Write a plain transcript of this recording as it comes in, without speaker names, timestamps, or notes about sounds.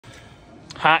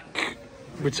Hak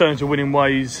return to winning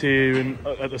ways here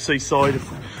at the seaside.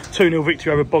 2-0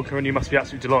 victory over Bognor, and you must be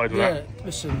absolutely delighted with that. Yeah,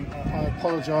 listen, I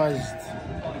apologised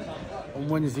on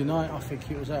Wednesday night. I think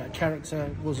it was out of character.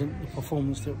 It wasn't the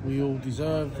performance that we all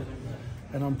deserved,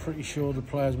 and I'm pretty sure the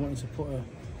players wanted to put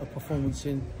a performance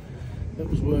in that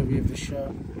was worthy of the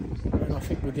shirt, and I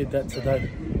think we did that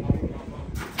today.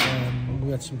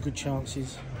 We had some good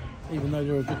chances, even though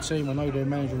they're a good team. I know they're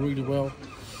managed really well.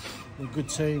 They're a good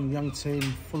team, young team,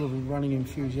 full of running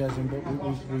enthusiasm,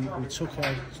 but we took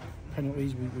our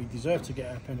penalties. We deserved to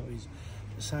get our penalties.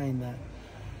 But saying that,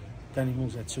 Danny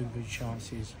Moore's had 2 good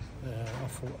chances. I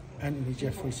thought Anthony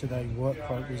Jeffries today, work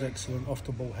rate was excellent. Off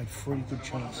the ball, had 3 good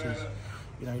chances.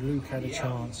 You know, Luke had a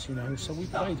chance, you know, so we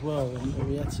played well, and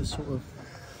we had to sort of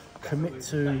commit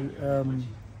to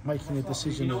making a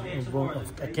decision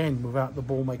of again, without the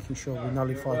ball, making sure we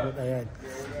nullified what they had.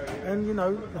 And, you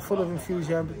know, they're full of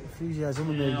enthusiasm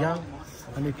and they're young,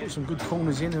 and they put some good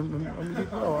corners in, and we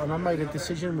did well. And I made a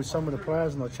decision with some of the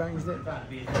players, and I changed it.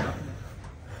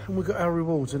 And we got our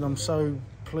rewards, and I'm so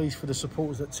pleased for the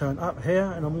supporters that turned up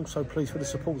here, and I'm also pleased for the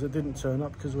supporters that didn't turn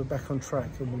up, because we're back on track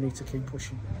and we need to keep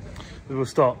pushing. We'll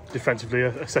start defensively,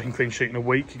 a second clean sheet in a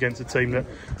week against a team that,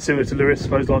 similar to Lewis, I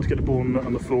suppose, like to get the ball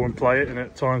on the floor and play it, and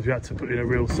at times we had to put in a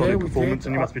real solid performance,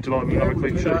 and you must be delighted with another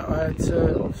clean sheet. I had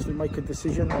to obviously make a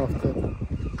decision after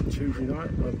Tuesday night.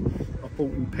 I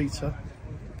brought in Peter.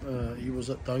 He was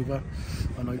at Dover.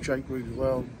 I know Jake really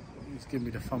well. He's given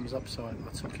me the thumbs up, so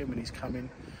I took him, and he's come in,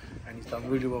 and he's done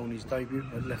really well in his debut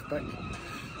at left back.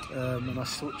 And I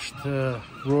switched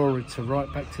Rory to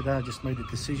right back today. I just made a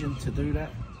decision to do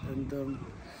that, and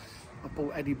I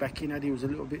brought Eddie back in. Eddie was a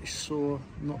little bit sore,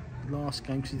 not last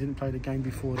game because he didn't play the game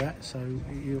before that, so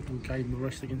we gave him a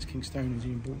rest against Kingstonians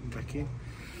and brought him back in.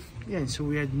 Yeah, and so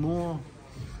we had more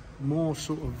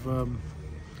sort of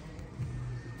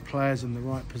players in the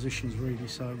right positions, really.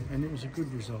 So, and it was a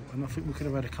good result, and I think we could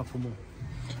have had a couple more.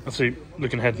 Obviously,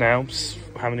 looking ahead now,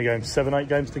 how many games? 7, 8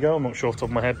 games to go? I'm not sure off the top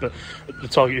of my head, but the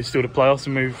target is still the playoffs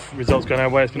and move results going our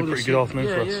way. It's been a pretty good afternoon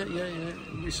for us.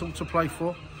 Yeah. It's all to play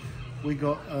for. We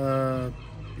got,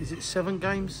 is it 7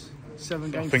 games? 7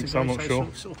 games. I think so, I'm not sure.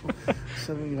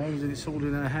 7 games, and it's all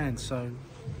in our hands. So,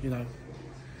 you know,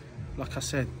 like I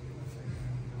said,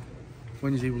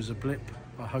 Wednesday was a blip.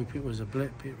 I hope it was a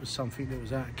blip. It was something that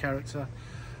was out of character.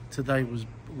 Today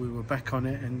we were back on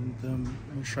it, and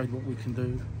we showed what we can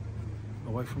do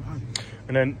away from home.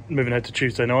 And then moving ahead to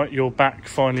Tuesday night, you're back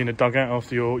finally in the dugout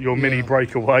after your mini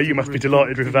breakaway. You must be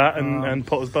delighted with that, and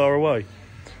Potter's Bar away.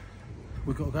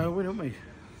 We've got to go and win, haven't we?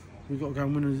 We've got to go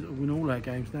and win all our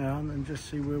games now, and just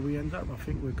see where we end up. I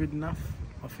think we're good enough.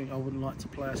 I think I wouldn't like to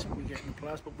play us if we get in the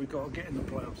playoffs, but we've got to get in the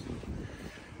playoffs.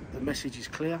 The message is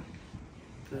clear.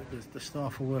 The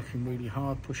staff are working really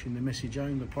hard, pushing the message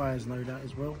home. The players know that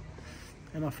as well.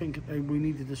 And I think we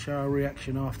needed to show a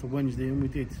reaction after Wednesday, and we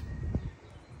did.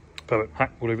 Perfect.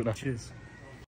 Hack, we'll leave it there. Cheers.